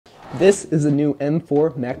This is a new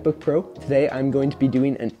M4 MacBook Pro. Today I'm going to be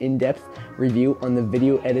doing an in-depth review on the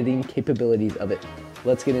video editing capabilities of it.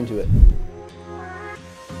 Let's get into it.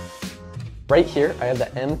 Right here I have the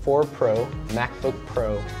M4 Pro MacBook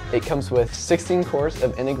Pro. It comes with 16 cores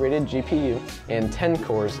of integrated GPU and 10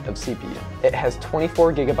 cores of CPU. It has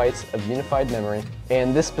 24 gigabytes of unified memory,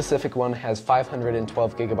 and this specific one has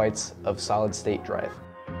 512 gigabytes of solid state drive.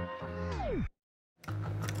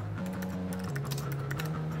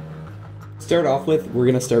 Start off with, we're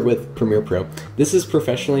going to start with Premiere Pro. This is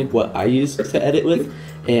professionally what I use to edit with,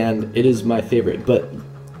 and it is my favorite, but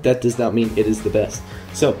that does not mean it is the best.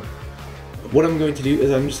 So what I'm going to do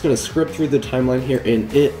is I'm just going to scrub through the timeline here,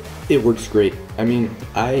 and it works great. I mean,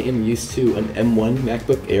 I am used to an M1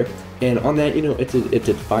 MacBook Air, and on that, you know, it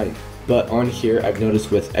did fine. But on here, I've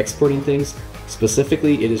noticed with exporting things,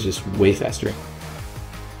 specifically, it is just way faster.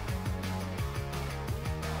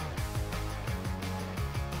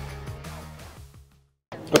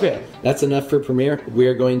 Okay, that's enough for Premiere. We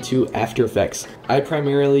are going to After Effects. I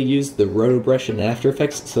primarily use the Roto Brush in After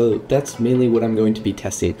Effects, so that's mainly what I'm going to be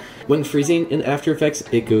testing. When freezing in After Effects,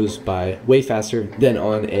 it goes by way faster than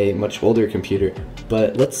on a much older computer,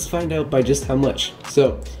 but let's find out by just how much.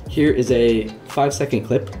 So here is a 5-second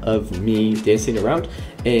clip of me dancing around,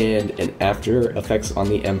 and in After Effects on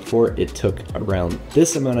the M4, it took around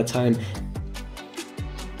this amount of time.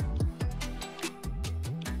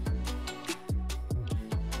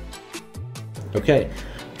 Okay,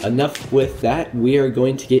 enough with that. We are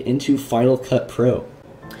going to get into Final Cut Pro.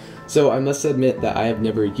 So I must admit that I have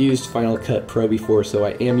never used Final Cut Pro before, so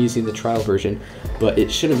I am using the trial version, but it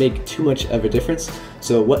shouldn't make too much of a difference.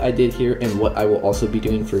 So what I did here, and what I will also be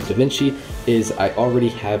doing for DaVinci, is I already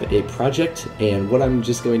have a project, and what I'm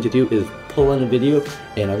just going to do is pull in a video,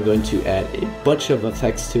 and I'm going to add a bunch of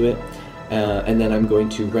effects to it. And then I'm going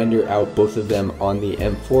to render out both of them on the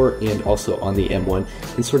M4 and also on the M1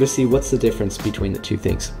 and sort of see what's the difference between the two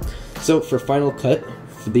things. So for Final Cut,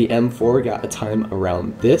 the M4 got a time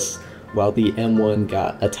around this, while the M1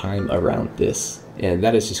 got a time around this. And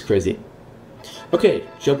that is just crazy. Okay,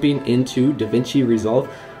 jumping into DaVinci Resolve.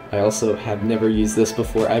 I also have never used this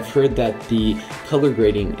before. I've heard that the color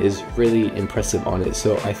grading is really impressive on it,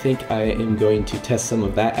 so I think I am going to test some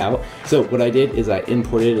of that out. So what I did is I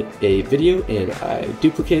imported a video and I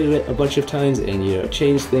duplicated it a bunch of times and, you know,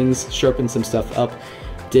 changed things, sharpened some stuff up,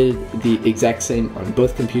 did the exact same on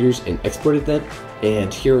both computers and exported them,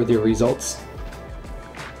 and here are the results.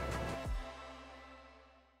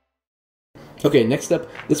 Okay, next up,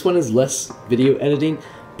 this one is less video editing,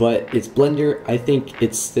 but it's Blender. I think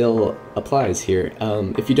it still applies here.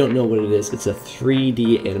 If you don't know what it is, it's a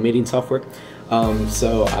 3D animating software.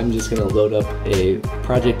 So I'm just gonna load up a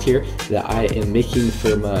project here that I am making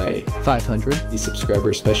for my 500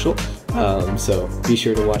 subscriber special. So be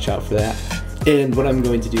sure to watch out for that. And what I'm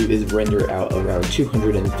going to do is render out around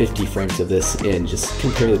 250 frames of this and just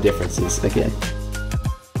compare the differences again.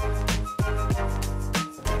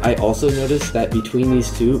 I also noticed that between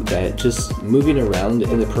these two, that just moving around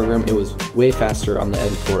in the program, it was way faster on the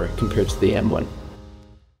M4 compared to the M1.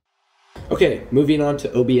 Okay, moving on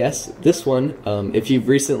to OBS. This one, if you've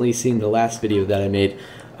recently seen the last video that I made,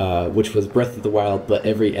 which was Breath of the Wild, but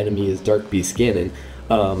every enemy is Dark Beast Ganon,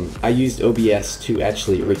 I used OBS to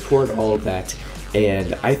actually record all of that,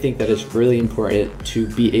 and I think that it's really important to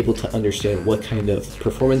be able to understand what kind of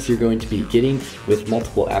performance you're going to be getting with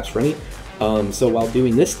multiple apps running. So while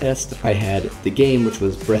doing this test, I had the game, which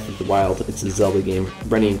was Breath of the Wild, it's a Zelda game,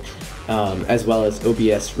 running, as well as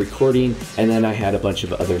OBS recording, and then I had a bunch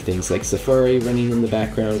of other things like Safari running in the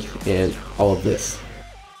background, and all of this.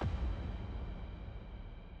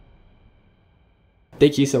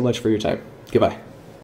 Thank you so much for your time. Goodbye.